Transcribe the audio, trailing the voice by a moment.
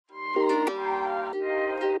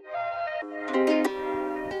Hi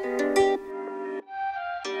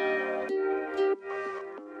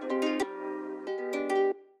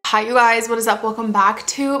you guys, what is up? Welcome back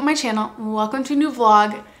to my channel. Welcome to a new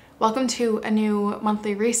vlog. Welcome to a new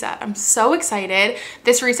monthly reset. I'm so excited.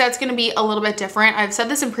 This reset's gonna be a little bit different. I've said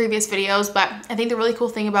this in previous videos, but I think the really cool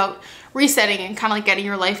thing about resetting and kind of like getting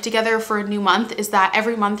your life together for a new month is that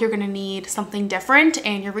every month you're gonna need something different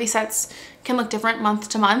and your resets can look different month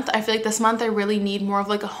to month. I feel like this month I really need more of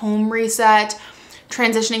like a home reset,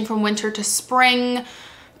 transitioning from winter to spring,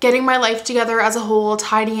 getting my life together as a whole,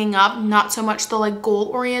 tidying up, not so much the like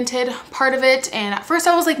goal-oriented part of it. And at first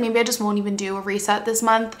I was like, maybe I just won't even do a reset this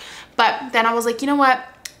month. But then I was like, you know what?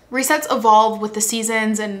 Resets evolve with the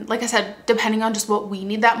seasons, and like I said, depending on just what we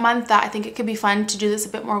need that month, that I think it could be fun to do this a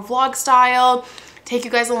bit more vlog style, take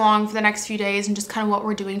you guys along for the next few days and just kind of what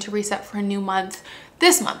we're doing to reset for a new month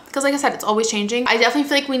this month, because like I said, it's always changing. I definitely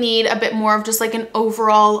feel like we need a bit more of just like an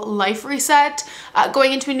overall life reset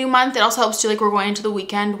going into a new month. It also helps too, like we're going into the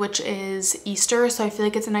weekend, which is Easter, so I feel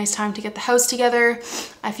like it's a nice time to get the house together.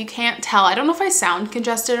 If you can't tell, I don't know if I sound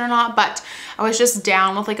congested or not, but I was just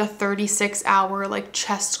down with like a 36-hour like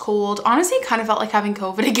chest cold. Honestly, it kind of felt like having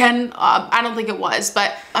COVID again. I don't think it was,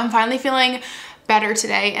 but I'm finally feeling better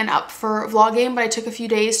today and up for vlogging. But I took a few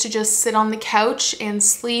days to just sit on the couch and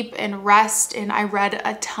sleep and rest, and I read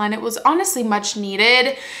a ton. It was honestly much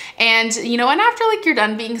needed. And you know, and after like you're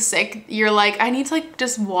done being sick, you're like, I need to like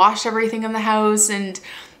just wash everything in the house and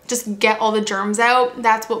just get all the germs out.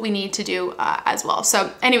 That's what we need to do as well.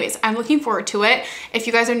 So anyways, I'm looking forward to it. If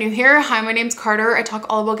you guys are new here, hi, my name's Carter. I talk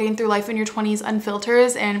all about getting through life in your 20s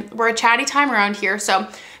unfiltered, and we're a chatty time around here. So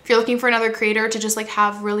if you're looking for another creator to just like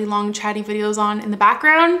have really long chatty videos on in the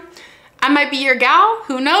background, I might be your gal.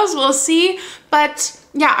 Who knows? We'll see. But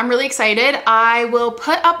yeah, I'm really excited. I will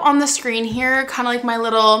put up on the screen here kind of like my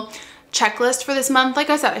little checklist for this month. Like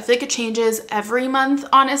I said, I feel like it changes every month,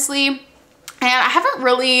 honestly. And I haven't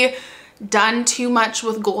really done too much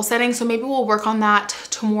with goal setting, so maybe we'll work on that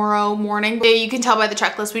tomorrow morning. But you can tell by the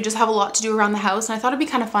checklist, we just have a lot to do around the house, and I thought it'd be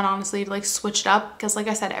kind of fun, honestly, to like switch it up, because like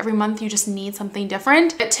I said, every month you just need something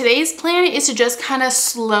different. But today's plan is to just kind of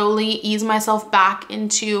slowly ease myself back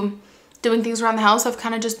into doing things around the house. I've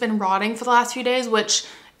kind of just been rotting for the last few days, which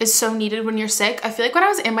is so needed when you're sick. I feel like when I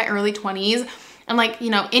was in my early 20s, and like, you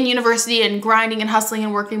know, in university and grinding and hustling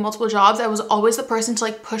and working multiple jobs, I was always the person to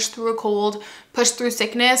like push through a cold, push through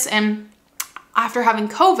sickness. And after having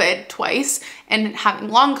COVID twice and having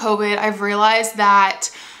long COVID, I've realized that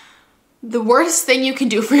the worst thing you can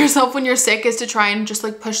do for yourself when you're sick is to try and just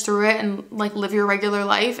like push through it and like live your regular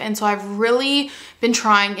life. And so I've really been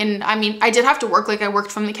trying, and I mean, I did have to work, like I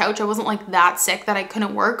worked from the couch. I wasn't like that sick that I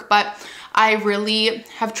couldn't work, but I really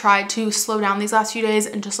have tried to slow down these last few days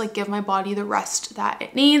and just like give my body the rest that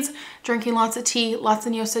it needs. Drinking lots of tea, lots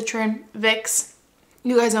of Neocitrin, Vicks.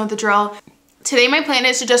 You guys know the drill. Today my plan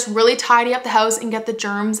is to just really tidy up the house and get the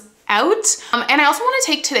germs out. And I also want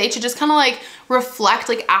to take today to just kind of like reflect,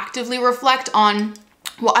 like actively reflect on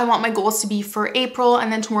what I want my goals to be for April,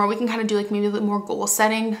 and then tomorrow we can kind of do like maybe the more goal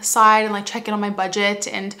setting side and like check in on my budget.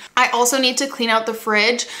 And I also need to clean out the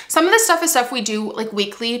fridge. Some of this stuff is stuff we do like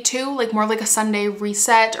weekly too, like more of like a Sunday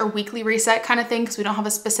reset or weekly reset kind of thing, because we don't have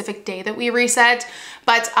a specific day that we reset.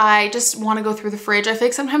 But I just want to go through the fridge. I feel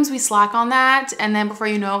like sometimes we slack on that, and then before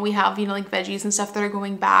you know it, we have, you know, like veggies and stuff that are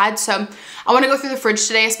going bad. So I want to go through the fridge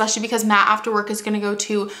today, especially because Matt after work is going to go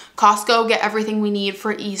to Costco, get everything we need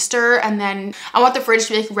for Easter, and then I want the fridge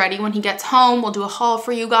to be like ready when he gets home. We'll do a haul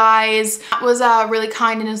for you guys. Matt was really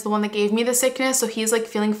kind and is the one that gave me the sickness, so he's like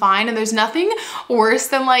feeling fine. And there's nothing worse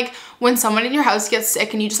than like when someone in your house gets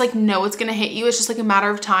sick and you just like know it's gonna hit you. It's just like a matter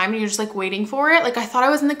of time and you're just like waiting for it. Like I thought I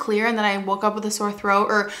was in the clear, and then I woke up with a sore throat,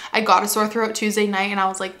 or I got a sore throat Tuesday night, and I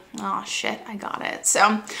was like, oh shit, I got it.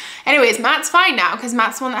 So anyways, Matt's fine now because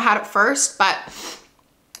Matt's the one that had it first. But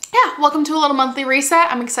yeah, welcome to a little monthly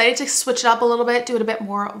reset. I'm excited to switch it up a little bit, do it a bit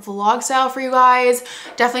more vlog style for you guys.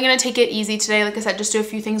 Definitely gonna take it easy today. Like I said, just do a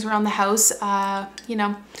few things around the house, you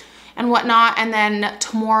know, and whatnot. And then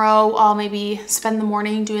tomorrow I'll maybe spend the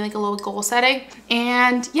morning doing like a little goal setting.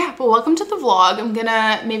 And yeah, but welcome to the vlog. I'm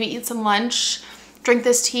gonna maybe eat some lunch, drink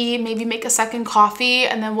this tea, maybe make a second coffee,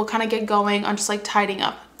 and then we'll kind of get going on just like tidying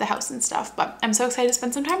up the house and stuff. But I'm so excited to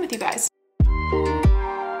spend some time with you guys.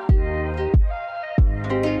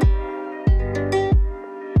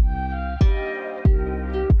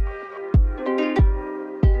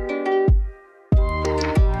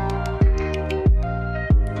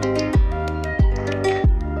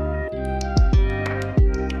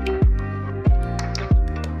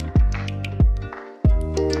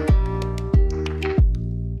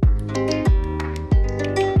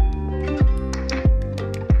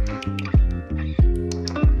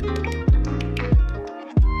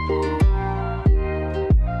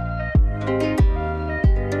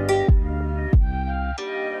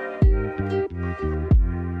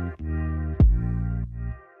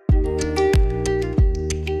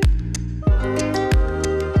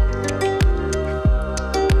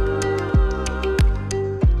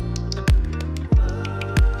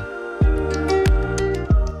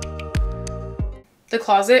 The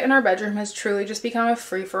closet in our bedroom has truly just become a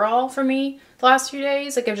free-for-all for me the last few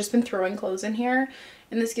days. Like, I've just been throwing clothes in here,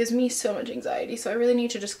 and this gives me so much anxiety. So I really need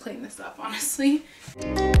to just clean this up, honestly.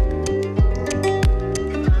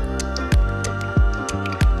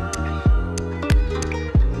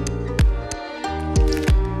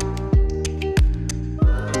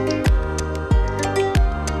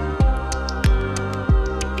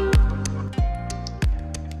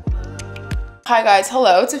 Hi guys,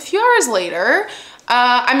 hello. It's a few hours later.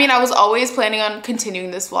 I mean, I was always planning on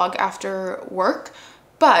continuing this vlog after work,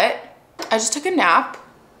 but I just took a nap,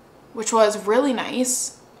 which was really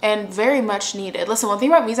nice and very much needed. Listen, one thing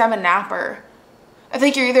about me is I'm a napper. I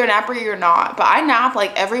think you're either a napper or you're not, but I nap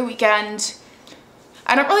like every weekend.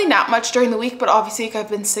 I don't really nap much during the week, but obviously like, I've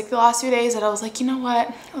been sick the last few days and I was like, you know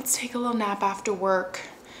what? Let's take a little nap after work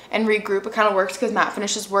and regroup. It kind of works because Matt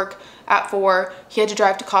finishes work at 4. He had to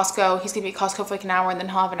drive to Costco. He's gonna be at Costco for like an hour and then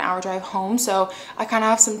he'll have an hour drive home. So I kind of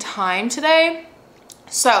have some time today.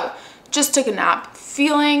 So just took a nap,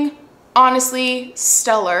 feeling honestly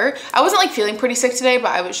stellar. I wasn't like feeling pretty sick today,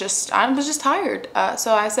 but I was just tired.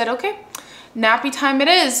 So I said, okay, nappy time it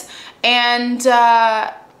is. And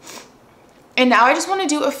now I just want to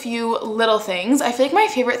do a few little things. I feel like my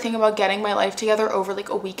favorite thing about getting my life together over like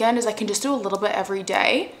a weekend is I can just do a little bit every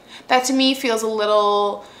day. That to me feels a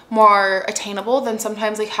little more attainable than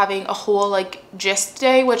sometimes like having a whole like gist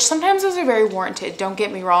day, which sometimes those are very warranted, don't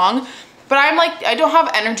get me wrong. But I'm like, I don't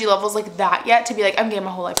have energy levels like that yet to be like, I'm getting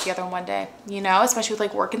my whole life together in one day, you know, especially with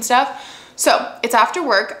like work and stuff. So it's after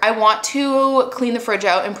work. I want to clean the fridge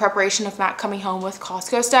out in preparation of Matt coming home with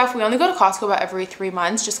Costco stuff. We only go to Costco about every 3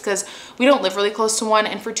 months just because we don't live really close to one.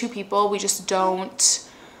 And for 2 people, we just don't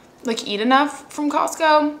like eat enough from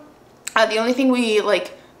Costco. The only thing we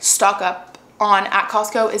like stock up on at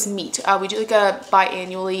Costco is meat. We do like a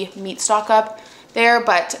biannually meat stock up there,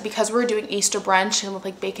 but because we're doing Easter brunch and with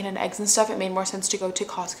like bacon and eggs and stuff, it made more sense to go to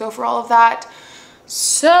Costco for all of that.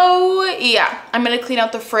 So yeah, I'm gonna clean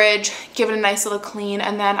out the fridge, give it a nice little clean,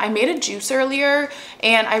 and then I made a juice earlier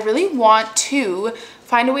and I really want to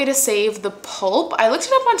find a way to save the pulp. I looked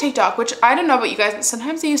it up on TikTok, which I don't know about you guys, but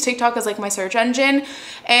sometimes I use TikTok as like my search engine,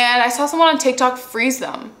 and I saw someone on TikTok freeze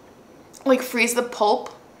them, like freeze the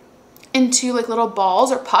pulp into like little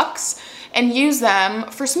balls or pucks and use them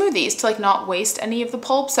for smoothies to like not waste any of the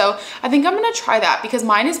pulp. So I think I'm gonna try that because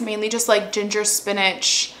mine is mainly just like ginger,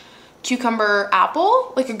 spinach, cucumber,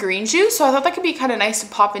 apple, like a green juice. So I thought that could be kind of nice to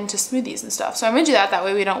pop into smoothies and stuff. So I'm gonna do that. That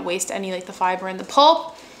way we don't waste any like the fiber in the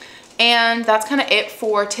pulp. And that's kind of it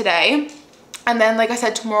for today. And then, like I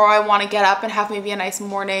said, tomorrow I want to get up and have maybe a nice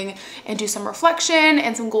morning and do some reflection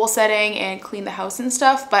and some goal setting and clean the house and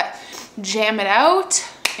stuff, but jam it out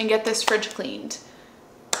and get this fridge cleaned.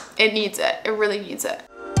 It needs it. It really needs it.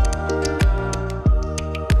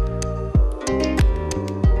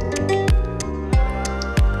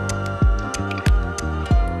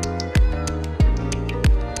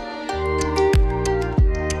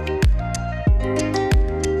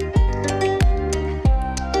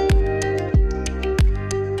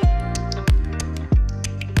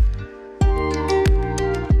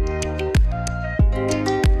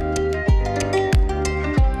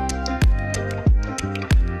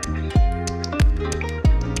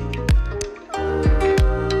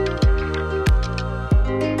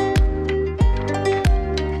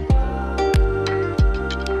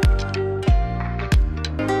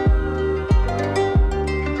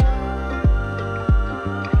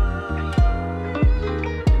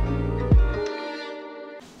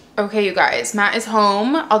 Okay, you guys, Matt is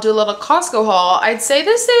home. I'll do a little Costco haul. I'd say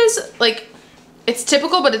this is like, it's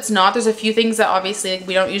typical, but it's not. There's a few things that obviously like,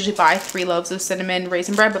 we don't usually buy 3 loaves of cinnamon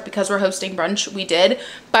raisin bread, but because we're hosting brunch, we did.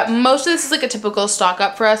 But most of this is like a typical stock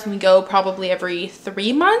up for us, and we go probably every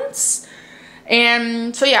 3 months.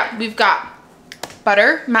 And so yeah, we've got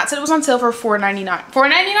butter. Matt said it was on sale for $4.99.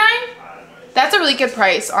 $4.99? That's a really good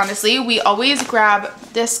price, honestly. We always grab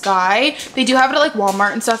this guy. They do have it at like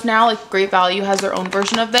Walmart and stuff now. Like Great Value has their own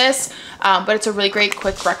version of this, but it's a really great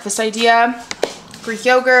quick breakfast idea. Greek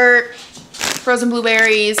yogurt, frozen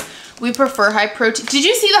blueberries. We prefer high protein. Did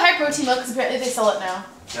you see the high protein milk? Because apparently they sell it now.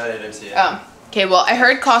 No, I didn't see it. Okay, well, I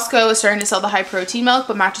heard Costco is starting to sell the high protein milk,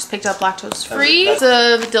 but Matt just picked up lactose free.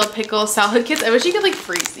 The dill pickle salad kits. I wish you could like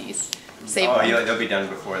freeze these. Save them. Yeah, they'll be done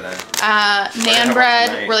before then. Naan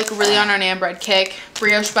bread. We're like really on our naan bread kick.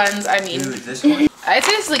 Brioche buns. I mean, dude, this one? I'd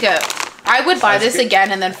say it's like a. I would buy this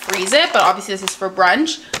again and then freeze it, but obviously this is for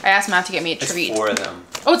brunch. I asked Matt to get me a treat. It's 4 of them.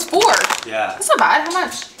 Oh, it's 4. Yeah. That's not bad. How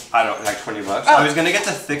much? I don't like 20 bucks. Oh. I was gonna get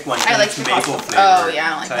the thick one. I like it's the maple Costco. flavor. Oh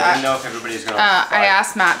yeah, I like so that. I didn't know if everybody's gonna. I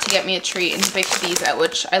asked Matt to get me a treat and to pick these out,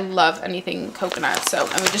 which I love anything coconut. So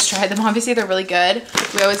and we just tried them. Obviously they're really good.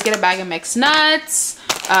 We always get a bag of mixed nuts,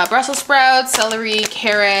 Brussels sprouts, celery,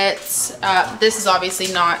 carrots. This is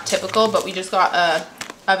obviously not typical, but we just got a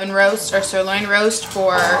oven roast or sirloin roast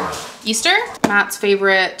for Easter. Matt's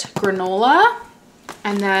favorite granola,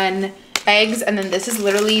 and then eggs, and then this is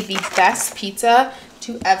literally the best pizza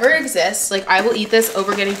to ever exist. Like I will eat this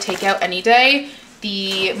over getting takeout any day.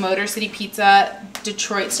 The Motor City Pizza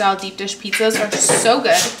Detroit style deep dish pizzas are so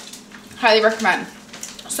good. Highly recommend.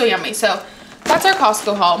 So yummy. So that's our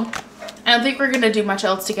Costco haul. I don't think we're gonna do much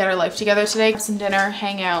else to get our life together today. Have some dinner,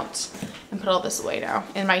 hang out, and put all this away now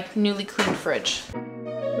in my newly cleaned fridge.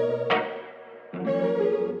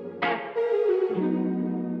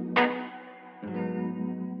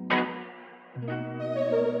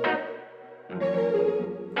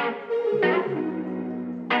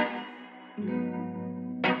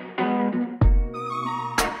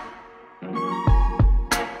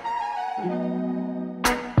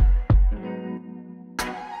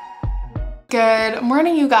 Good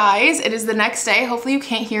morning, you guys. It is the next day. Hopefully you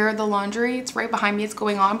can't hear the laundry. It's right behind me. It's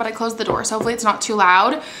going on, but I closed the door, so hopefully it's not too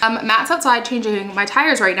loud. Matt's outside changing my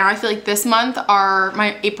tires right now. I feel like this month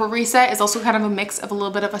my April reset is also kind of a mix of a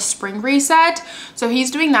little bit of a spring reset. So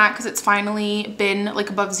he's doing that because it's finally been like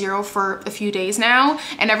above zero for a few days now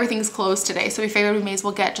and everything's closed today. So we figured we may as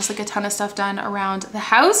well get just like a ton of stuff done around the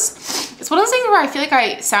house. It's one of those things where I feel like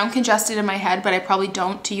I sound congested in my head, but I probably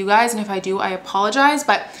don't to you guys. And if I do, I apologize,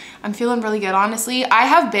 but I'm feeling really good, honestly. I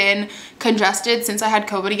have been congested since I had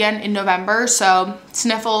COVID again in November, so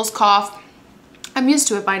sniffles, cough, I'm used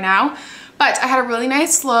to it by now. But I had a really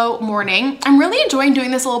nice slow morning. I'm really enjoying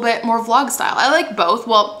doing this a little bit more vlog style. I like both.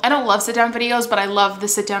 Well, I don't love sit down videos, but I love the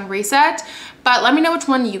sit down reset. But let me know which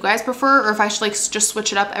one you guys prefer, or if I should like just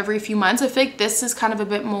switch it up every few months. I feel like this is kind of a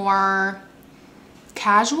bit more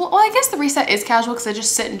casual. Well, I guess the reset is casual because I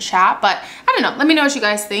just sit and chat, but I don't know. Let me know what you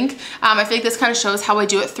guys think. I feel like this kind of shows how I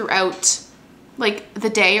do it throughout like the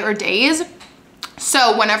day or days.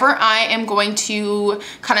 So whenever I am going to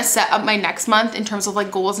kind of set up my next month in terms of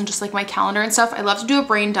like goals and just like my calendar and stuff, I love to do a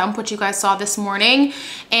brain dump, which you guys saw this morning.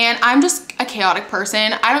 And I'm just a chaotic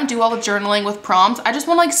person. I don't do all the journaling with prompts. I just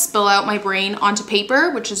want to like spill out my brain onto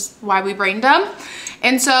paper, which is why we brain dump.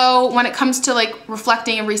 And so when it comes to like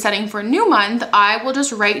reflecting and resetting for a new month, I will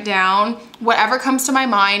just write down whatever comes to my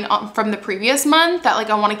mind from the previous month that like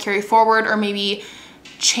I want to carry forward or maybe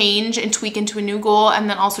change and tweak into a new goal, and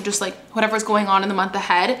then also just like whatever's going on in the month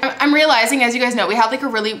ahead. I'm realizing, as you guys know, we had like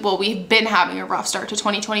we've been having a rough start to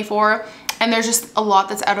 2024, and there's just a lot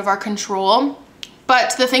that's out of our control.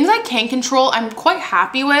 But the things I can control, I'm quite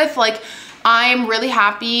happy with. Like I'm really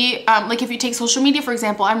happy, like if you take social media, for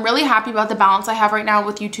example, I'm really happy about the balance I have right now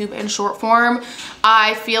with YouTube and short form.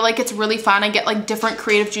 I feel like it's really fun. I get like different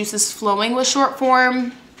creative juices flowing with short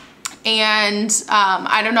form. And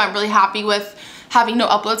I don't know, I'm really happy with having no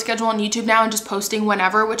upload schedule on YouTube now and just posting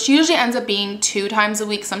whenever, which usually ends up being 2 times a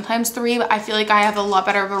week, sometimes 3, but I feel like I have a lot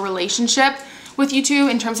better of a relationship with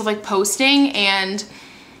YouTube in terms of like posting, and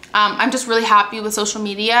I'm just really happy with social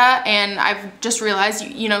media. And I've just realized,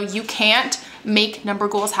 you know, you can't make number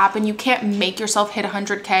goals happen. You can't make yourself hit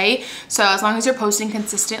 100K. So as long as you're posting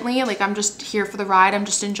consistently, like I'm just here for the ride. I'm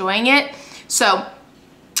just enjoying it. So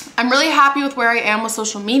I'm really happy with where I am with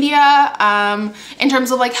social media. In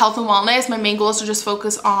terms of like health and wellness, my main goal is to just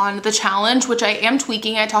focus on the challenge, which I am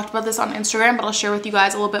tweaking. I talked about this on Instagram, but I'll share with you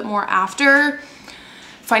guys a little bit more after.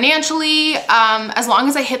 Financially, as long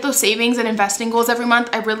as I hit those savings and investing goals every month,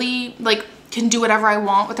 I really like can do whatever I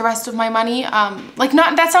want with the rest of my money. Like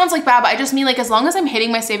not, that sounds like bad, but I just mean like as long as I'm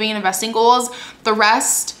hitting my saving and investing goals, the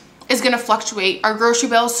rest is gonna fluctuate. Our grocery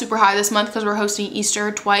bill is super high this month because we're hosting Easter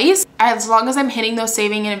twice. As long as I'm hitting those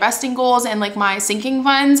saving and investing goals and like my sinking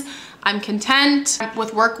funds, I'm content.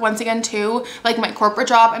 With work, once again too, like my corporate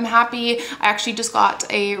job, I'm happy. I actually just got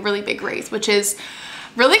a really big raise, which is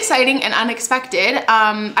really exciting and unexpected.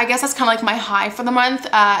 I guess that's kind of like my high for the month.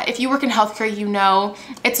 If you work in healthcare, you know,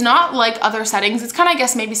 it's not like other settings. It's kind of, I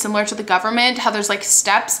guess, maybe similar to the government, how there's like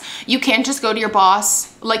steps. You can't just go to your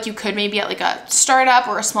boss like you could maybe at like a startup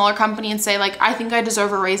or a smaller company and say like, I think I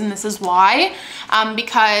deserve a raise and this is why,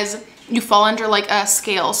 because you fall under like a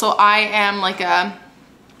scale. So I am like I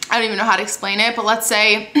don't even know how to explain it, but let's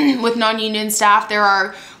say with non-union staff, there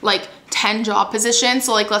are like 10 job positions.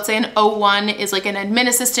 So like, let's say an O1 is like an admin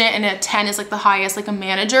assistant and a 10 is like the highest, like a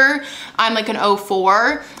manager. I'm like an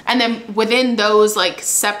O4. And then within those like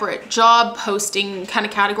separate job posting kind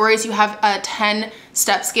of categories, you have a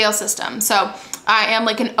 10-step scale system. So I am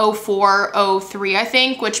like an 04, 03, I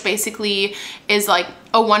think, which basically is like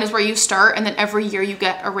 01 is where you start, and then every year you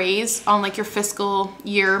get a raise on like your fiscal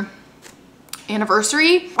year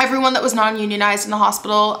anniversary. Everyone that was non-unionized in the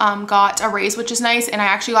hospital got a raise, which is nice. And I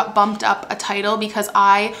actually got bumped up a title because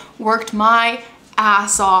I worked my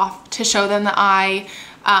ass off to show them that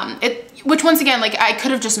which once again, like I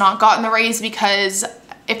could have just not gotten the raise, because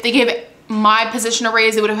if they gave my position a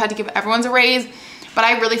raise, they would have had to give everyone's a raise. But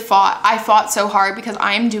I really fought so hard, because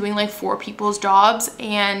I am doing like 4 people's jobs.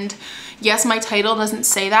 And yes, my title doesn't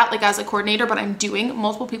say that like as a coordinator, but I'm doing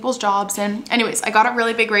multiple people's jobs. And anyways, I got a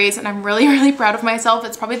really big raise, and I'm really, really proud of myself.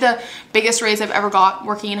 It's probably the biggest raise I've ever got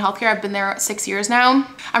working in healthcare. I've been there 6 years now.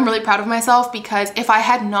 I'm really proud of myself, because if I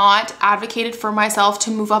had not advocated for myself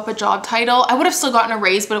to move up a job title, I would have still gotten a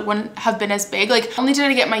raise, but it wouldn't have been as big. Like, only did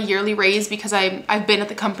I get my yearly raise because I've been at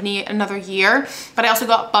the company another year, but I also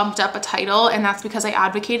got bumped up a title, and that's because I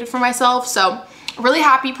advocated for myself. So really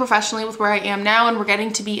happy professionally with where I am now, and we're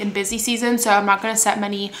getting to be in busy season, so I'm not going to set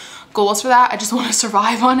many goals for that. I just want to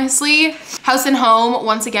survive, honestly. House and home,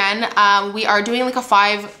 once again, we are doing like a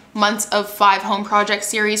 5 months of 5 home project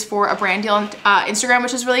series for a brand deal on Instagram,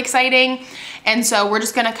 which is really exciting. And so we're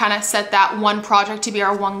just going to kind of set that one project to be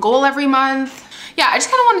our one goal every month. Yeah, I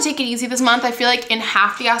just kind of want to take it easy this month. I feel like in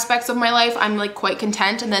half the aspects of my life, I'm like quite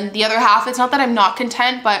content, and then the other half, it's not that I'm not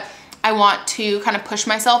content, but I want to kind of push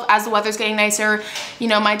myself as the weather's getting nicer. You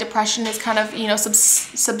know, my depression is kind of, you know,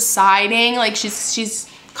 subsiding. Like she's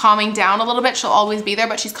calming down a little bit. She'll always be there,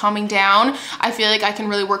 but she's calming down. I feel like I can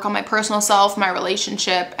really work on my personal self, my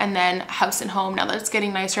relationship, and then house and home now that it's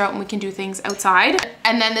getting nicer out and we can do things outside.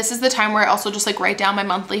 And then this is the time where I also just like write down my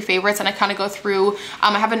monthly favorites, and I kind of go through,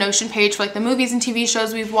 I have a Notion page for like the movies and TV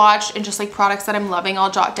shows we've watched, and just like products that I'm loving, I'll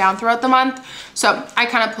jot down throughout the month. So I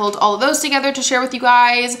kind of pulled all of those together to share with you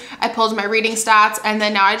guys. I pulled my reading stats, and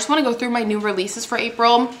then now I just want to go through my new releases for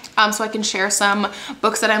April, so I can share some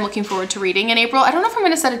books that I'm looking forward to reading in April. I don't know if I'm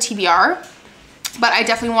going to set a TBR, but I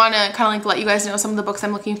definitely want to kind of like let you guys know some of the books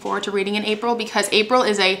I'm looking forward to reading in April, because April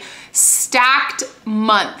is a stacked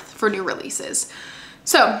month for new releases.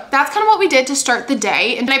 So that's kind of what we did to start the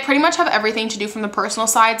day. And I pretty much have everything to do from the personal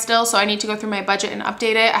side still, so I need to go through my budget and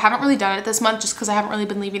update it. I haven't really done it this month just because I haven't really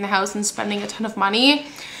been leaving the house and spending a ton of money.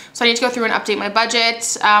 So I need to go through and update my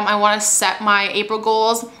budget. I want to set my April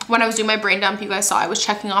goals. When I was doing my brain dump, you guys saw I was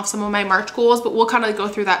checking off some of my March goals, but we'll kind of go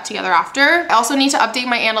through that together after. I also need to update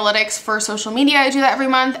my analytics for social media. I do that every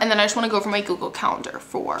month. And then I just want to go over my Google Calendar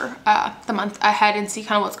for the month ahead and see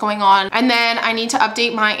kind of what's going on. And then I need to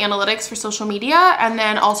update my analytics for social media, and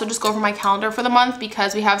then also just go over my calendar for the month,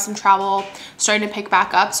 because we have some travel starting to pick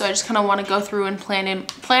back up. So I just kind of want to go through and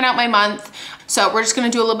plan out my month. So we're just going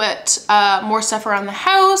to do a little bit more stuff around the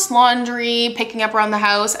house, laundry, picking up around the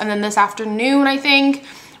house. And then this afternoon, I think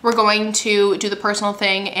we're going to do the personal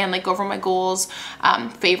thing and like go over my goals,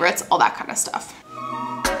 favorites, all that kind of stuff.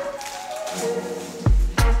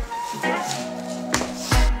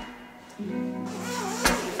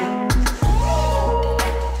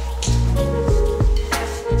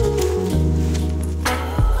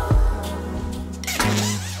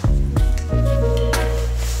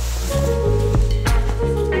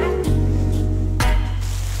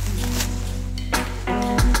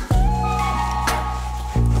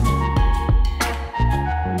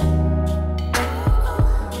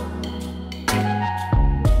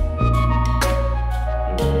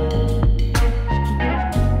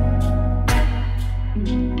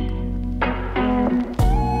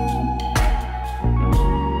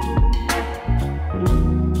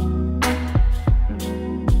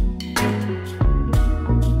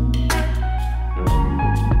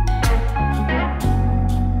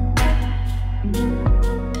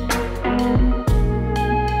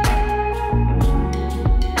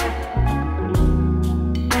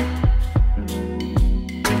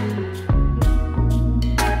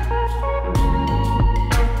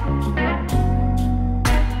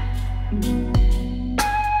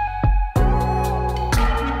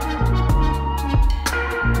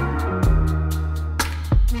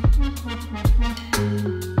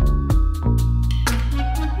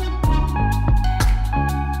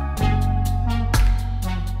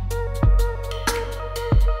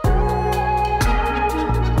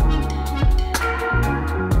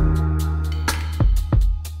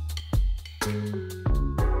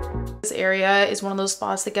 Area is one of those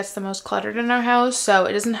spots that gets the most cluttered in our house, so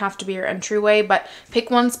it doesn't have to be your entryway, but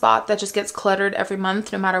pick one spot that just gets cluttered every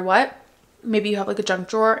month no matter what. Maybe you have like a junk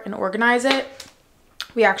drawer and organize it.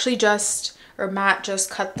 We actually Matt just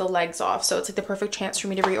cut the legs off, so it's like the perfect chance for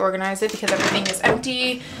me to reorganize it because everything is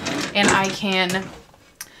empty and I can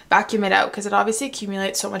vacuum it out because it obviously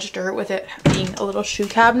accumulates so much dirt with it being a little shoe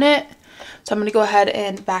cabinet. So I'm going to go ahead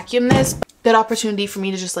and vacuum this. Good opportunity for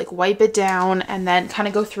me to just like wipe it down and then kind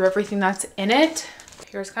of go through everything that's in it.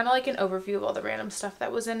 Here's kind of like an overview of all the random stuff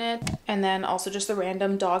that was in it, and then also just the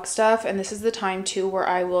random dog stuff. And this is the time too where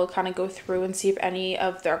I will kind of go through and see if any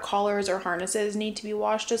of their collars or harnesses need to be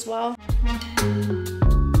washed as well.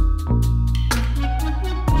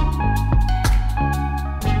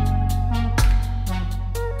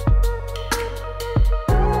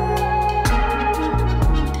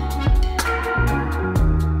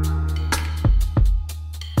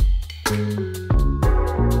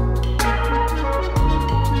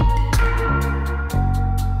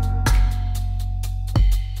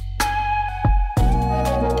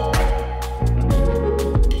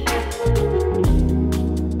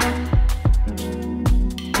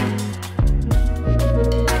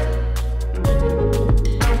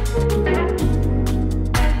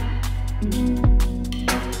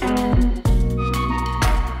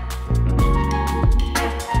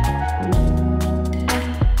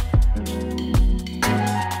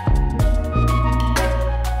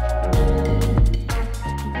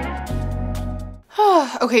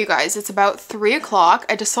 Okay, you guys, it's about 3 o'clock.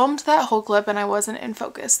 I just filmed that whole clip and I wasn't in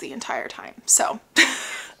focus the entire time. So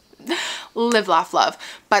live, laugh, love.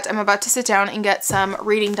 But I'm about to sit down and get some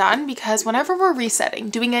reading done because whenever we're resetting,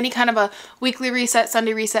 doing any kind of a weekly reset,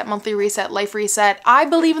 Sunday reset, monthly reset, life reset, I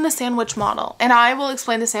believe in the sandwich model, and I will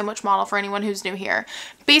explain the sandwich model for anyone who's new here.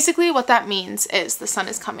 Basically, what that means is the sun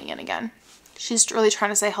is coming in again. She's really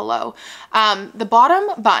trying to say hello. The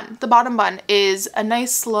bottom bun is a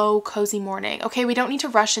nice, slow, cozy morning. Okay, we don't need to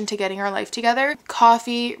rush into getting our life together.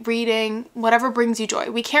 Coffee, reading, whatever brings you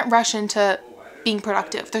joy. We can't rush into being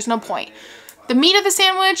productive. There's no point. The meat of the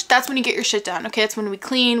sandwich, that's when you get your shit done. Okay, it's when we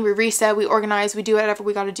clean, we reset, we organize, we do whatever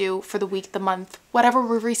we got to do for the week, the month, whatever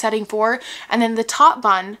we're resetting for. And then the top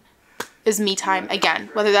bun is me time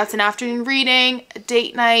again, whether that's an afternoon reading, a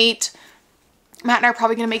date night. Matt and I are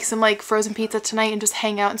probably going to make some like frozen pizza tonight and just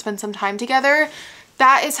hang out and spend some time together.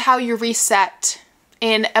 That is how you reset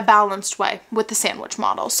in a balanced way with the sandwich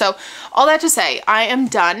model. So all that to say, I am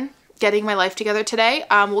done getting my life together today.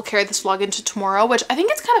 We'll carry this vlog into tomorrow, which I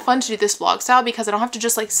think it's kind of fun to do this vlog style because I don't have to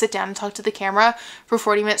just like sit down and talk to the camera for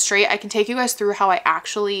 40 minutes straight. I can take you guys through how I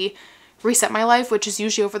actually reset my life, which is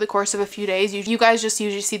usually over the course of a few days. You guys just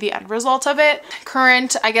usually see the end result of it.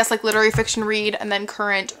 Current, I guess, like literary fiction read, and then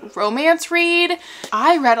current romance read.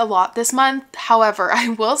 I read a lot this month. However, I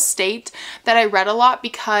will state that I read a lot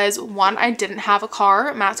because one, I didn't have a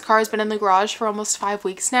car. Matt's car has been in the garage for almost 5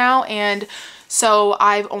 weeks now, and so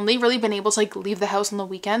I've only really been able to like leave the house on the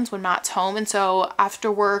weekends when Matt's home. And so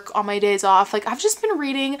after work, on my days off, like I've just been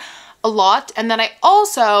reading a lot. And then I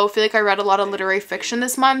also feel like I read a lot of literary fiction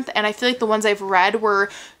this month, and I feel like the ones I've read were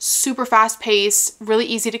super fast paced, really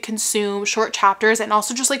easy to consume, short chapters, and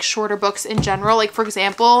also just like shorter books in general. Like for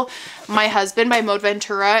example, My Husband by Maud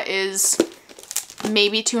Ventura is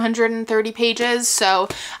maybe 230 pages. So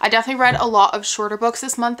I definitely read a lot of shorter books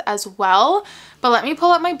this month as well. But let me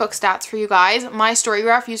pull up my book stats for you guys. My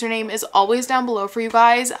Storygraph username is always down below for you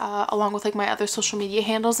guys, along with like my other social media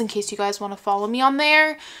handles in case you guys want to follow me on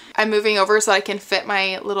there. I'm moving over so I can fit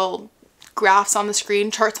my little graphs on the screen,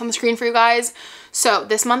 charts on the screen for you guys. So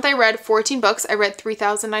this month I read 14 books. I read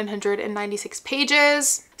 3,996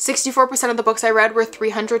 pages. 64% of the books I read were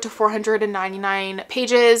 300 to 499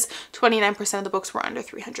 pages. 29% of the books were under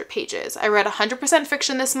 300 pages. I read 100%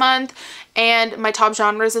 fiction this month, and my top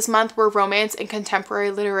genres this month were romance and contemporary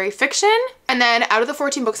literary fiction. And then out of the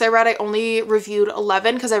 14 books I read, I only reviewed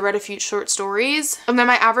 11 because I read a few short stories. And then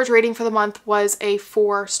my average rating for the month was a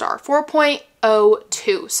 4-star,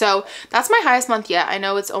 4.02. So that's my highest month yet. I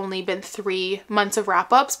know it's only been 3 months of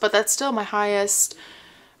wrap-ups, but that's still my highest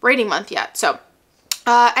rating month yet. So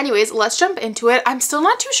anyways, let's jump into it. I'm still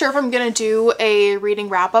not too sure if I'm gonna do a reading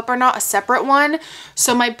wrap-up or not, a separate one.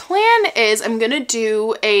 So my plan is I'm gonna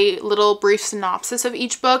do a little brief synopsis of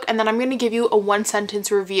each book, and then I'm gonna give you a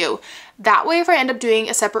 1-sentence review. That way, if I end up doing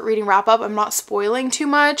a separate reading wrap-up, I'm not spoiling too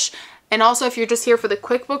much. And also, if you're just here for the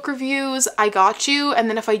quick book reviews, I got you. And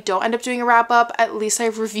then if I don't end up doing a wrap up, at least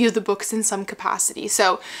I've reviewed the books in some capacity.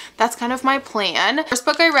 So that's kind of my plan. First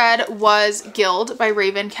book I read was Guild by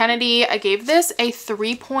Raven Kennedy. I gave this a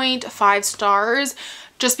 3.5 stars.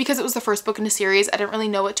 Just because it was the first book in a series, I didn't really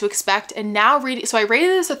know what to expect. And now reading, so I rated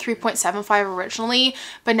this a 3.75 originally,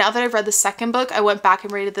 but now that I've read the second book, I went back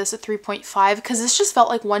and rated this a 3.5 because this just felt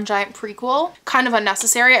like one giant prequel. Kind of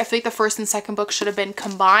unnecessary. I feel like the first and second book should have been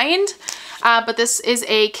combined. But this is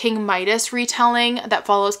a King Midas retelling that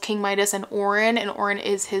follows King Midas and Orin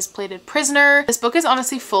is his plated prisoner. This book is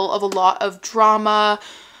honestly full of a lot of drama,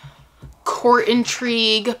 court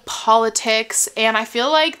intrigue, politics, and I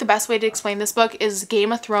feel like the best way to explain this book is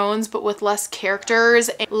Game of Thrones but with less characters,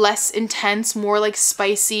 less intense, more like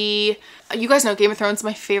spicy. You guys know Game of Thrones is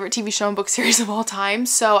my favorite TV show and book series of all time,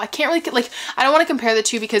 so I can't really, like, I don't want to compare the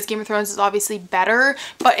two because Game of Thrones is obviously better,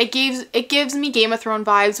 but it gives me Game of Thrones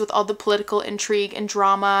vibes with all the political intrigue and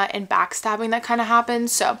drama and backstabbing that kind of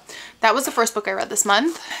happens. So that was the first book I read this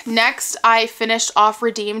month. Next, I finished off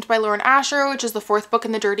Redeemed by Lauren Asher, which is the 4th book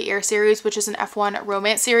in the Dirty Air series, which is an F1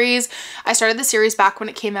 romance series. I started the series back when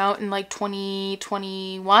it came out in like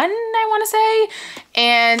 2021, I want to say,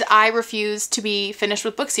 and I refused to be finished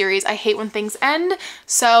with book series. I hate when things end,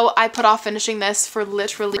 so I put off finishing this for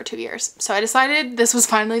literally 2 years. So I decided this was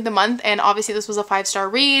finally the month, and obviously this was a 5-star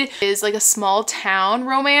read. It is like a small town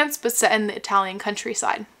romance but set in the Italian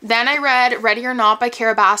countryside. Then I read Ready or Not by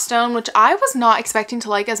Cara Bastone, which I was not expecting to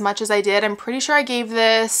like as much as I did. I'm pretty sure I gave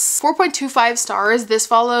this 4.25 stars. This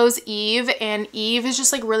follows Eve, and Eve is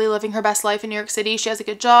just like really living her best life in New York City. She has a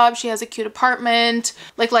good job, she has a cute apartment,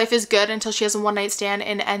 like life is good until she has a one-night stand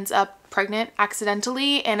and ends up pregnant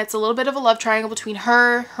accidentally, and it's a little bit of a love triangle between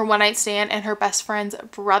her one-night stand, and her best friend's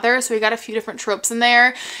brother. So we got a few different tropes in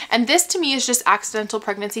there, and this to me is just accidental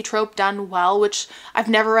pregnancy trope done well, which I've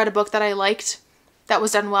never read a book that I liked that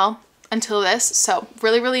was done well until this. So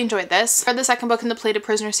really enjoyed this. I read the second book in the Plated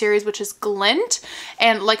Prisoner series, which is Glint,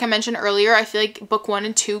 and like I mentioned earlier, I feel like book 1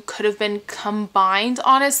 and 2 could have been combined.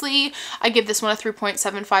 Honestly, I give this one a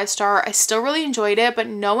 3.75 star. I still really enjoyed it, but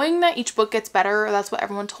knowing that each book gets better, that's what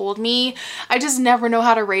everyone told me, I just never know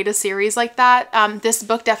how to rate a series like that. This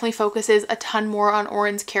book definitely focuses a ton more on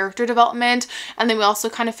Oren's character development, and then we also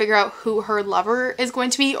kind of figure out who her lover is going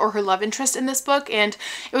to be, or her love interest in this book, and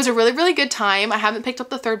it was a really good time. I haven't picked up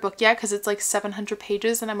the 3rd book yet because it's like 700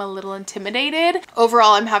 pages and I'm a little intimidated.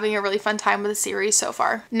 Overall, I'm having a really fun time with the series so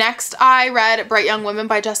far. Next, I read Bright Young Women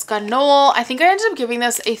by Jessica Knoll. I think I ended up giving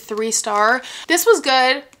this a 3-star. This was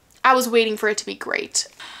good. I was waiting for it to be great.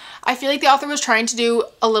 I feel like the author was trying to do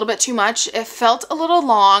a little bit too much. It felt a little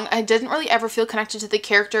long. I didn't really ever feel connected to the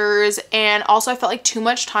characters, and also I felt like too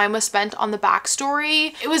much time was spent on the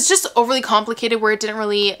backstory. It was just overly complicated where it didn't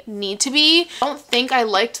really need to be. I don't think I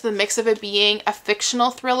liked the mix of it being a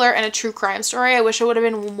fictional thriller and a true crime story. I wish it would have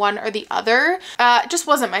been one or the other. It just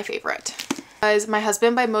wasn't my favorite. Was My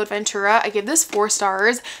Husband by Maud Ventura. I gave this 4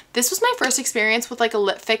 stars. This was my first experience with like a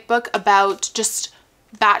lit fic book about just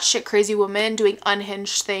batshit crazy woman doing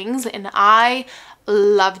unhinged things, and I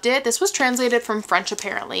loved it. This was translated from French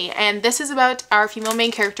apparently, and this is about our female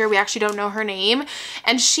main character. We actually don't know her name,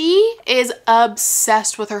 and she is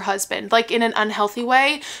obsessed with her husband, like in an unhealthy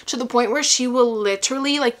way, to the point where she will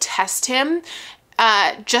literally like test him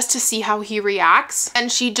just to see how he reacts,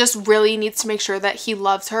 and she just really needs to make sure that he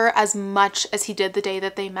loves her as much as he did the day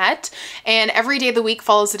that they met. And every day of the week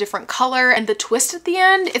follows a different color, and the twist at the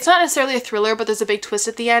end, it's not necessarily a thriller, but there's a big twist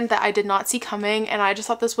at the end that I did not see coming, and I just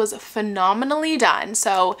thought this was phenomenally done.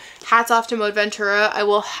 So hats off to Maud Ventura. I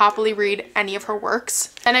will happily read any of her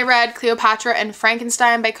works. Then I read Cleopatra and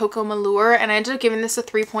Frankenstein by Coco Malure, and I ended up giving this a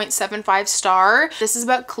 3.75 star. This is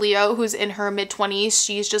about Cleo, who's in her mid-20s.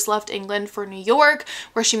 She's just left England for New York,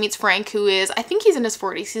 where she meets Frank, who is, I think he's in his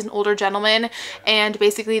 40s. He's an older gentleman, and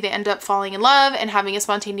basically they end up falling in love and having a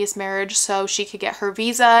spontaneous marriage so she could get her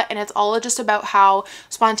visa. And it's all just about how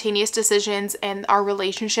spontaneous decisions and our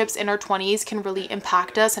relationships in our 20s can really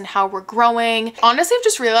impact us and how we're growing. Honestly, I've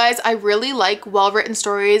just realized I really like well-written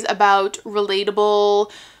stories about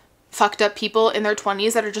relatable fucked up people in their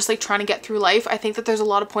 20s that are just like trying to get through life. I think that there's a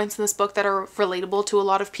lot of points in this book that are relatable to a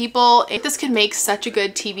lot of people. This could make such a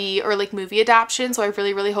good TV or like movie adaptation, so I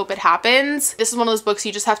really hope it happens. This is one of those books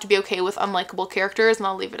you just have to be okay with unlikable characters, and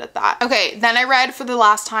I'll leave it at that. Okay, then I read For the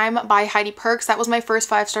Last Time by Heidi Perks. That was my first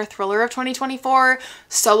 5-star thriller of 2024.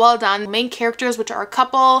 So well done. The main characters, which are a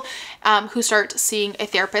couple who start seeing a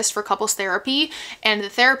therapist for couples therapy, and the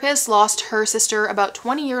therapist lost her sister about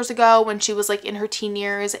 20 years ago when she was like in her teen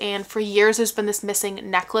years, and for years there's been this missing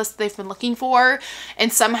necklace that they've been looking for,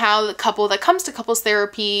 and somehow the couple that comes to couples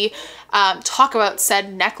therapy talk about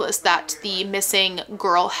said necklace that the missing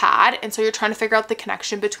girl had, and so you're trying to figure out the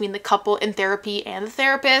connection between the couple in therapy and the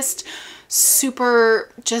therapist.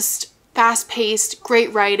 Super just fast-paced,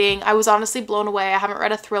 great writing. I was honestly blown away. I haven't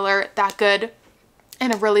read a thriller that good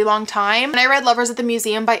in a really long time. And I read Lovers at the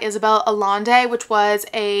Museum by Isabel Allende, which was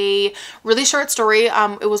a really short story.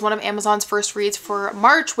 It was one of Amazon's first reads for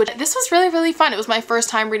March, which this was really, really fun. It was my first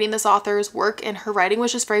time reading this author's work, and her writing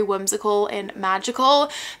was just very whimsical and magical.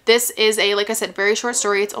 This is a, like I said, very short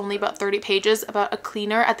story. It's only about 30 pages about a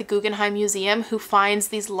cleaner at the Guggenheim Museum who finds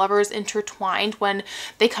these lovers intertwined when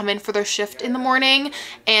they come in for their shift in the morning,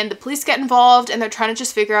 and the police get involved and they're trying to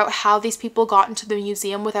just figure out how these people got into the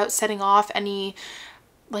museum without setting off any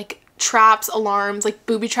like traps, alarms, like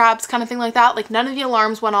booby traps, kind of thing like that. Like none of the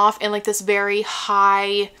alarms went off in like this very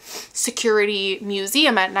high security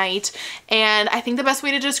museum at night. And I think the best way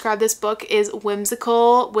to describe this book is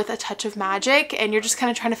whimsical with a touch of magic, and you're just kind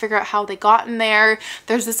of trying to figure out how they got in there.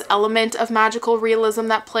 There's this element of magical realism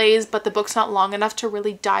that plays, but the book's not long enough to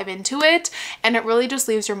really dive into it, and it really just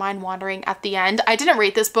leaves your mind wandering at the end. I didn't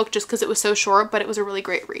rate this book just because it was so short, but it was a really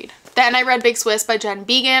great read. Then I read Big Swiss by Jen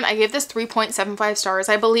Beagin. I gave this 3.75 stars,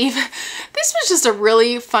 I believe. This was just a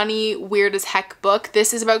really funny, weird as heck book.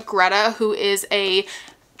 This is about Greta, who is a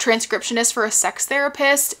transcriptionist for a sex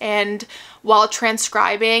therapist, and while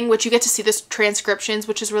transcribing, which you get to see this transcriptions,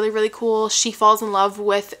 which is really, really cool, she falls in love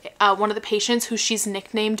with one of the patients who she's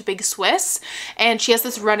nicknamed Big Swiss, and she has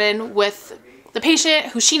this run-in with the patient,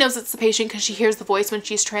 who she knows it's the patient because she hears the voice when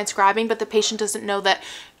she's transcribing, but the patient doesn't know that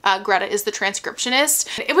Greta is the transcriptionist.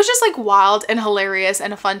 It was just like wild and hilarious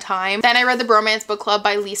and a fun time. Then I read The Bromance Book Club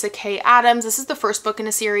by Lisa K. Adams. This is the first book in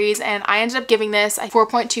a series, and I ended up giving this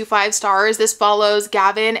 4.25 stars. This follows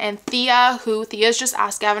Gavin and Thea, who Thea's just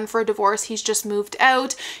asked Gavin for a divorce. He's just moved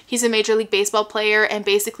out. He's a Major League Baseball player, and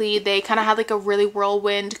basically they kind of had like a really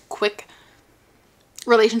whirlwind, quick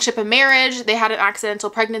relationship and marriage. They had an accidental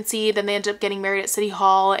pregnancy, then they ended up getting married at City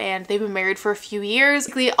Hall, and they've been married for a few years.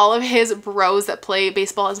 Basically, all of his bros that play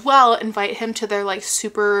baseball as well invite him to their like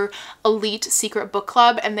super elite secret book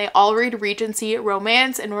club, and they all read Regency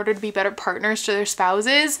romance in order to be better partners to their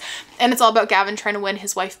spouses. And it's all about Gavin trying to win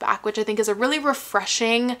his wife back, which I think is a really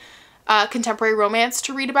refreshing contemporary romance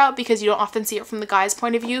to read about, because you don't often see it from the guy's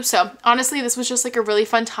point of view. So honestly, this was just like a really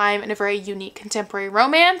fun time and a very unique contemporary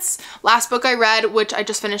romance. Last book I read, which I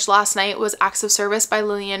just finished last night, was Acts of Service by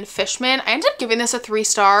Lillian Fishman. I ended up giving this a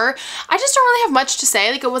 3-star. I just don't really have much to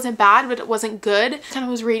say. Like, it wasn't bad, but it wasn't good. Kind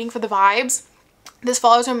of was reading for the vibes. This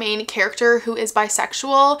follows our main character, who is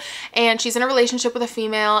bisexual, and she's in a relationship with a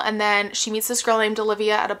female, and then she meets this girl named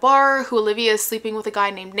Olivia at a bar, who Olivia is sleeping with a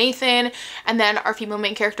guy named Nathan, and then our female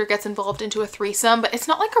main character gets involved into a threesome. But it's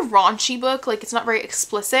not like a raunchy book, like it's not very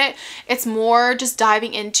explicit. It's more just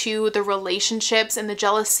diving into the relationships and the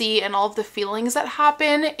jealousy and all of the feelings that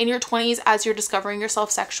happen in your 20s as you're discovering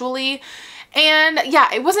yourself sexually. And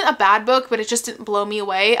yeah, it wasn't a bad book, but it just didn't blow me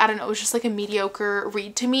away. I don't know, it was just like a mediocre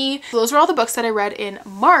read to me. So those were all the books that I read in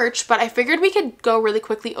March, but I figured we could go really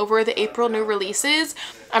quickly over the April new releases.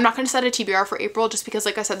 I'm not going to set a TBR for April just because,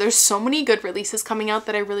 like I said, there's so many good releases coming out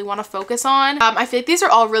that I really want to focus on. I feel like these are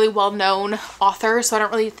all really well-known authors, so I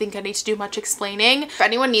don't really think I need to do much explaining. If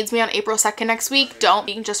anyone needs me on April 2nd next week, don't.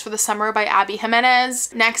 Being Just for the Summer by Abby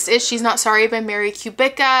Jimenez. Next is She's Not Sorry by Mary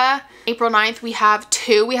Kubica. April 9th, we have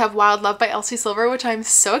two. We have Wild Love by Elsie Silver, which I'm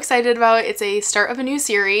so excited about. It's a start of a new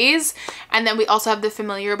series. And then we also have The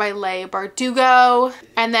Familiar by Leigh Bardugo.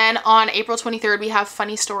 And then on April 23rd, we have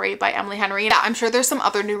Funny Story by Emily Henry. Yeah, I'm sure there's some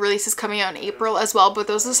other new releases coming out in April as well, but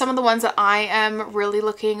those are some of the ones that I am really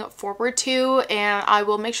looking forward to, and I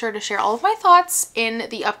will make sure to share all of my thoughts in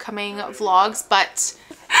the upcoming vlogs. But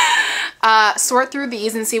sort through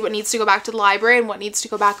these and see what needs to go back to the library and what needs to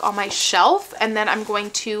go back on my shelf, and then I'm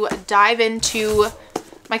going to dive into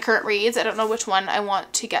my current reads. I don't know which one I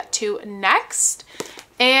want to get to next.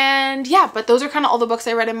 And yeah, but those are kind of all the books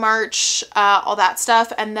I read in March, all that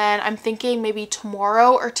stuff. And then I'm thinking maybe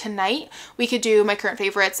tomorrow or tonight we could do my current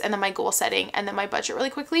favorites and then my goal setting and then my budget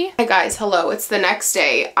really quickly. Hey guys, hello, it's the next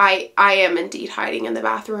day. I am indeed hiding in the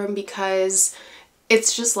bathroom because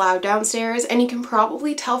it's just loud downstairs, and you can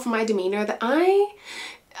probably tell from my demeanor that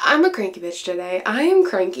I'm a cranky bitch today. I am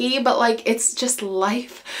cranky, but like, it's just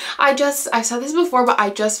life. I've said this before, but I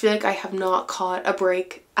just feel like I have not caught a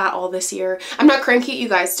break at all this year. I'm not cranky at you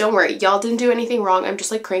guys, don't worry. Y'all didn't do anything wrong. I'm just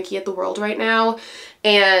like cranky at the world right now.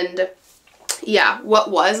 And yeah, what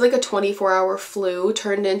was like a 24-hour flu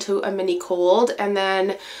turned into a mini cold. And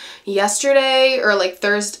then yesterday, or like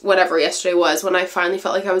Thursday, whatever yesterday was, when I finally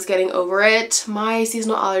felt like I was getting over it, my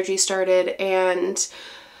seasonal allergy started, and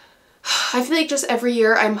I feel like just every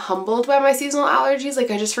year I'm humbled by my seasonal allergies.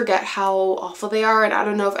 Like, I just forget how awful they are, and I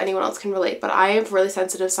don't know if anyone else can relate, but I have really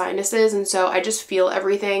sensitive sinuses, and so I just feel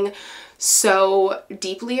everything so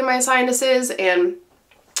deeply in my sinuses, and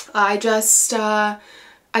I just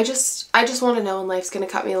I just want to know when life's going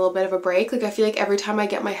to cut me a little bit of a break. Like I feel like every time I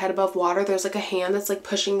get my head above water, there's like a hand that's like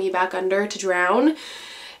pushing me back under to drown.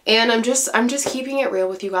 And I'm just keeping it real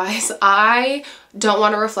with you guys. I don't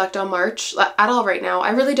want to reflect on March at all right now.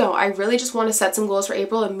 I really don't. I really just want to set some goals for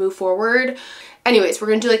April and move forward. Anyways, we're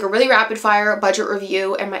going to do like a really rapid fire budget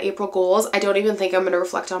review and my April goals. I don't even think I'm going to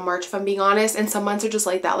reflect on March if I'm being honest. And some months are just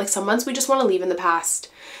like that. Like some months we just want to leave in the past.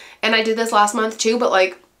 And I did this last month too, but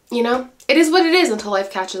like, you know, it is what it is until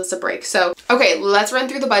life catches us a break. So, okay, let's run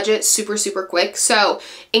through the budget super quick. So,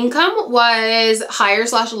 income was higher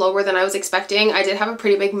 / lower than I was expecting. I did have a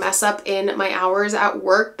pretty big mess up in my hours at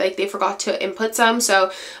work. Like they forgot to input some.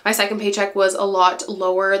 So, my second paycheck was a lot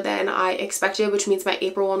lower than I expected, which means my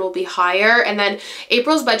April one will be higher. And then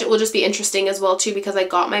April's budget will just be interesting as well too, because I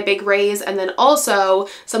got my big raise. And then also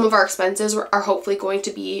some of our expenses are hopefully going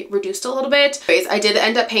to be reduced a little bit. Anyways, I did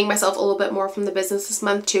end up paying myself a little bit more from the business this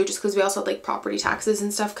month too, just because we also had like property taxes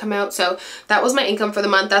and stuff come out. So that was my income for the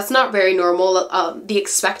month. That's not very normal. The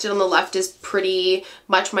expected on the left is pretty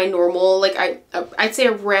much my normal. Like I'd say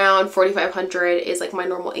around 4,500 is like my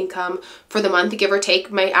normal income for the month, give or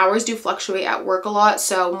take. My hours do fluctuate at work a lot,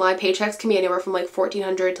 so my paychecks can be anywhere from like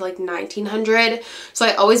 1,400 to like 1,900. So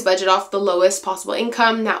I always budget off the lowest possible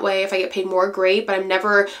income. That way if I get paid more, great, but I'm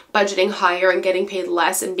never budgeting higher and getting paid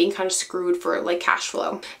less and being kind of screwed for like cash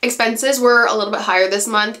flow. Expenses were a little bit higher this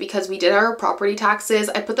month because we did our property taxes.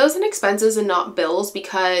 I put those in expenses and not bills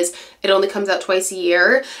because it only comes out twice a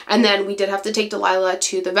year. And then we did have to take Delilah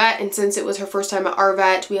to the vet, and since it was her first time at our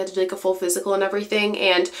vet, we had to do like a full physical and everything,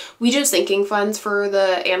 and we do sinking funds for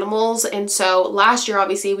the animals. And so last year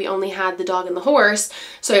obviously we only had the dog and the horse,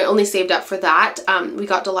 so I only saved up for that. We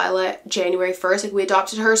got Delilah January 1st, like we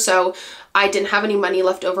adopted her, so I didn't have any money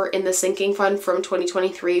left over in the sinking fund from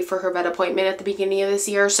 2023 for her vet appointment at the beginning of this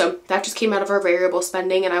year. So that just came out of our variable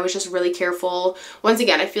spending, and I was just really careful. Once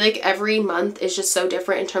again, I feel like every month is just so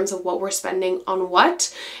different in terms of what we're spending on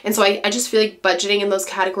what. And so I just feel like budgeting in those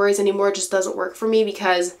categories anymore just doesn't work for me,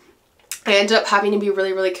 because I ended up having to be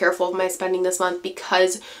really careful of my spending this month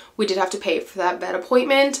because we did have to pay for that vet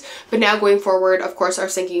appointment. But now going forward, of course, our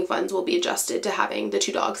sinking funds will be adjusted to having the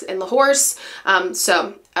 2 dogs and the horse.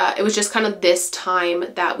 It was just kind of this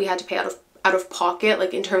time that we had to pay out of pocket,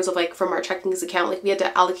 like in terms of like from our checkings account, like we had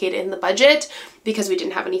to allocate it in the budget because we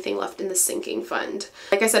didn't have anything left in the sinking fund.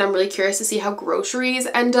 Like I said, I'm really curious to see how groceries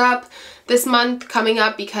end up this month coming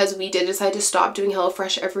up, because we did decide to stop doing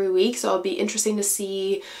HelloFresh every week. So it'll be interesting to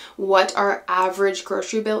see what our average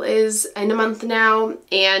grocery bill is in a month now.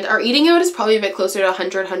 And our eating out is probably a bit closer to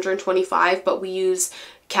 100, 125, but we use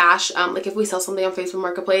cash. Like if we sell something on Facebook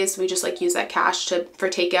Marketplace, we just like use that cash for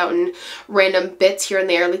takeout and random bits here and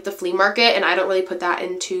there, like the flea market. And I don't really put that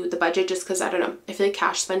into the budget just because, I don't know, I feel like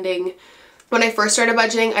cash spending, when I first started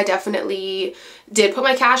budgeting, I definitely did put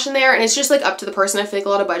my cash in there, and it's just like up to the person. I feel like a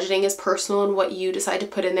lot of budgeting is personal and what you decide to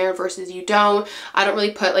put in there versus you don't. I don't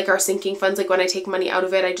really put like our sinking funds, like when I take money out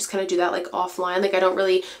of it, I just kind of do that like offline. Like I don't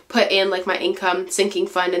really put in like my income sinking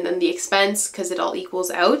fund and then the expense, because it all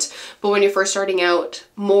equals out. But when you're first starting out,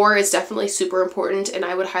 more is definitely super important, and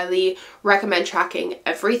I would highly recommend tracking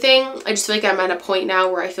everything. I just feel like I'm at a point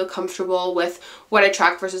now where I feel comfortable with what I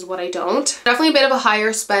track versus what I don't. Definitely a bit of a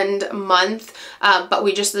higher spend month, but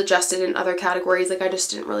we just adjusted in other categories. Like I just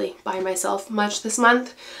didn't really buy myself much this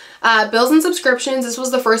month. Bills and subscriptions, this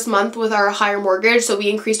was the first month with our higher mortgage, so we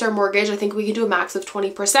increased our mortgage. I think we can do a max of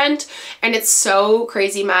 20%, and it's so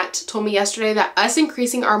crazy. Matt told me yesterday that us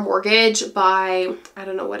increasing our mortgage by, I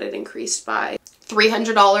don't know what it increased by,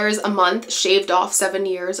 $300 a month shaved off 7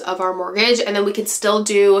 years of our mortgage, and then we could still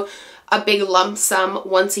do a big lump sum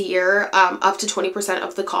once a year, up to 20%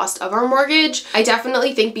 of the cost of our mortgage. I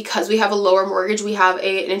definitely think because we have a lower mortgage, we have an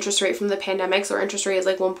interest rate from the pandemic, so our interest rate is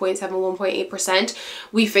like 1.7, 1.8%.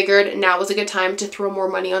 We figured now was a good time to throw more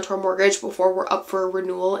money onto our mortgage before we're up for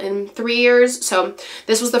renewal in 3 years. So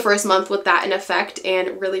this was the first month with that in effect,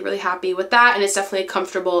 and really happy with that, and it's definitely a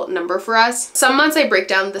comfortable number for us. Some months I break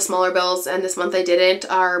down the smaller bills, and this month I didn't.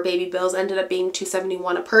 Our baby bills ended up being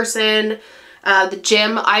 $271 a person. The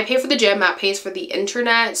gym, I pay for the gym, Matt pays for the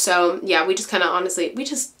internet. So yeah, we just kind of honestly, we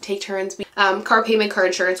just take turns. Car payment, car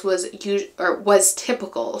insurance was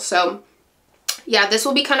typical. So yeah, this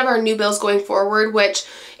will be kind of our new bills going forward, which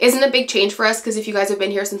isn't a big change for us, because if you guys have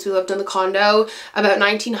been here since we lived in the condo, about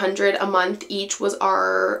 $1,900 a month each was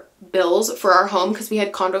our bills for our home, because we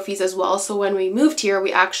had condo fees as well. So when we moved here,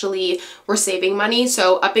 we actually were saving money.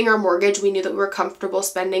 So upping our mortgage, we knew that we were comfortable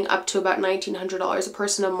spending up to about $1,900 a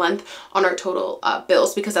person a month on our total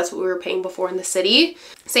bills, because that's what we were paying before in the city.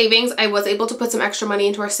 savings, I was able to put some extra money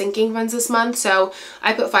into our sinking funds this month. So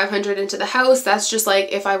I put $500 into the house. That's just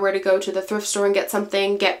like if I were to go to the thrift store and get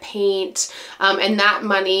something, get paint, and that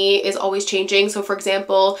money is always changing. So for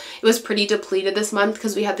example, it was pretty depleted this month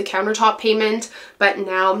because we had the countertop payment, but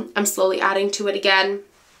now I'm slowly adding to it again.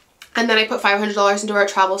 And then I put $500 into our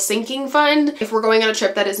travel sinking fund. If we're going on a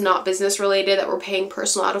trip that is not business related, that we're paying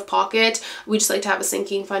personal out of pocket, we just like to have a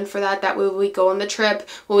sinking fund for that. That way when we go on the trip,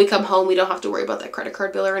 when we come home, we don't have to worry about that credit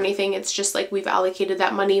card bill or anything. It's just like we've allocated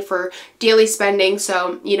that money for daily spending.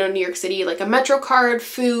 So, you know, New York City, like a Metro card,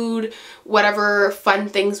 food, whatever fun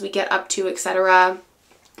things we get up to, etc.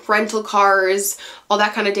 Rental cars, all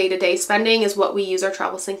that kind of day-to-day spending is what we use our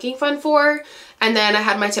travel sinking fund for. And then I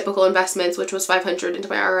had my typical investments, which was $500 into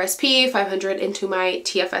my RSP, $500 into my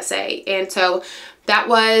TFSA. And so that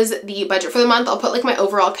was the budget for the month. I'll put like my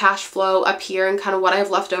overall cash flow up here and kind of what I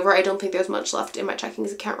have left over. I don't think there's much left in my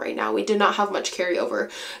checkings account right now. We did not have much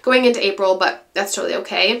carryover going into April, but that's totally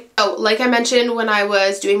okay. Oh, like I mentioned when I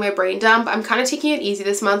was doing my brain dump, I'm kind of taking it easy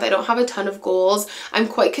this month. I don't have a ton of goals. I'm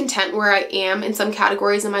quite content where I am in some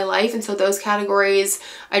categories in my life. And so those categories,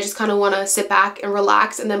 I just kind of want to sit back and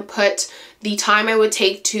relax and then put the time I would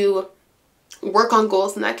take to work on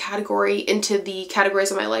goals in that category into the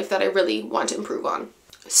categories of my life that I really want to improve on.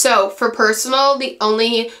 So for personal, the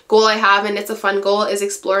only goal I have, and it's a fun goal, is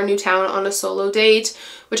explore a new town on a solo date,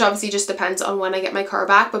 which obviously just depends on when I get my car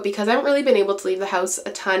back. But because I haven't really been able to leave the house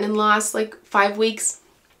a ton in the last like 5 weeks,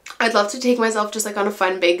 I'd love to take myself just like on a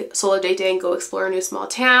fun big solo date day and go explore a new small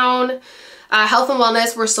town. Health and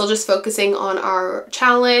wellness, we're still just focusing on our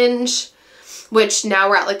challenge, which now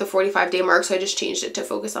we're at like the 45-day mark, so I just changed it to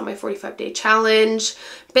focus on my 45-day challenge.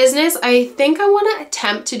 Business, I think I want to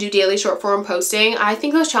attempt to do daily short form posting. I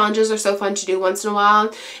think those challenges are so fun to do once in a while.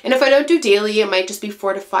 And if I don't do daily, it might just be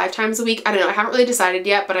 4 to 5 times a week. I don't know. I haven't really decided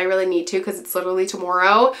yet, but I really need to because it's literally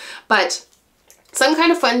tomorrow. But some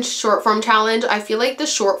kind of fun short form challenge. I feel like the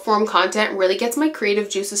short form content really gets my creative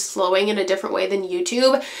juices flowing in a different way than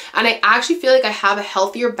YouTube. And I actually feel like I have a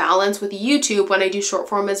healthier balance with YouTube when I do short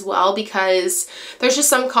form as well, because there's just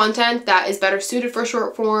some content that is better suited for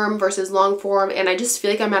short form versus long form. And I just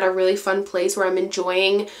feel like I'm at a really fun place where I'm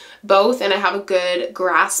enjoying both and I have a good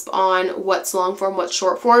grasp on what's long form, what's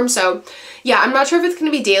short form. So yeah, I'm not sure if it's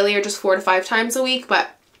going to be daily or just 4 to 5 times a week, but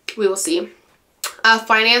we will see.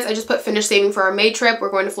 Finance, I just put finish saving for our May trip.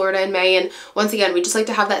 We're going to Florida in May, and once again, we just like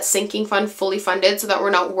to have that sinking fund fully funded so that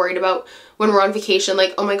we're not worried about when we're on vacation,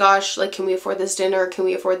 like, oh my gosh, like, can we afford this dinner? Can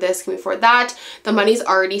we afford this? Can we afford that? The money's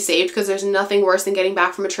already saved, because there's nothing worse than getting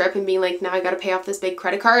back from a trip and being like, now I got to pay off this big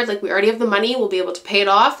credit card. Like, we already have the money, we'll be able to pay it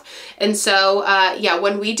off. And so yeah,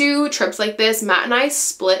 when we do trips like this, Matt and I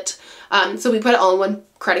split. So we put it all in one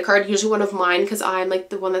credit card, usually one of mine, because I'm like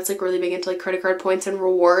the one that's like really big into like credit card points and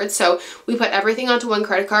rewards. So we put everything onto one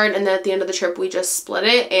credit card, and then at the end of the trip we just split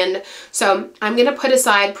it. And so I'm gonna put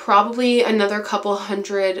aside probably another couple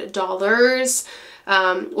 $100.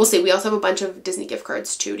 We'll see. We also have a bunch of Disney gift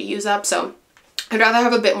cards too to use up, so I'd rather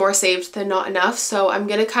have a bit more saved than not enough. So I'm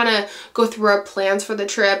gonna kind of go through our plans for the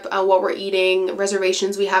trip, what we're eating,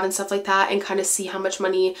 reservations we have and stuff like that, and kind of see how much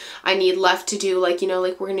money I need left to do, like, you know,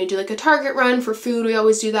 like we're gonna do like a Target run for food. We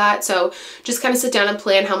always do that. So just kind of sit down and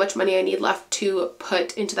plan how much money I need left to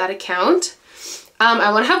put into that account.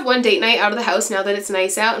 I want to have one date night out of the house now that it's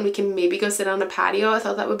nice out and we can maybe go sit on a patio. I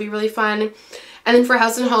thought that would be really fun. And then for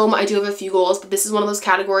house and home, I do have a few goals, but this is one of those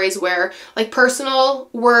categories where, like, personal,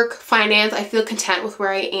 work, finance, I feel content with where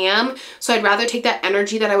I am. So I'd rather take that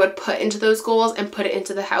energy that I would put into those goals and put it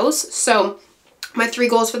into the house. So my 3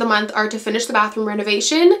 goals for the month are to finish the bathroom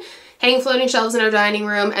renovation, hang floating shelves in our dining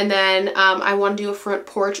room, and then I want to do a front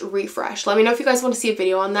porch refresh. Let me know if you guys want to see a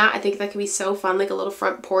video on that. I think that could be so fun, like a little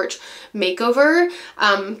front porch makeover.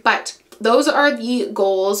 But those are the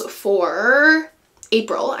goals for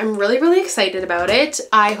April. I'm really, really excited about it.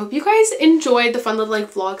 I hope you guys enjoyed the fun little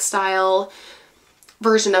like vlog style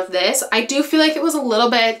version of this. I do feel like it was a little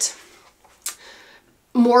bit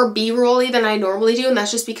more B-roll-y than I normally do, and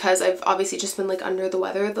that's just because I've obviously just been like under the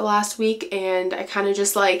weather the last week, and I kind of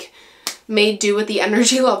just like made do with the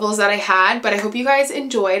energy levels that I had. But I hope you guys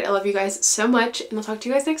enjoyed. I love you guys so much, and I'll talk to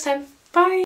you guys next time. Bye!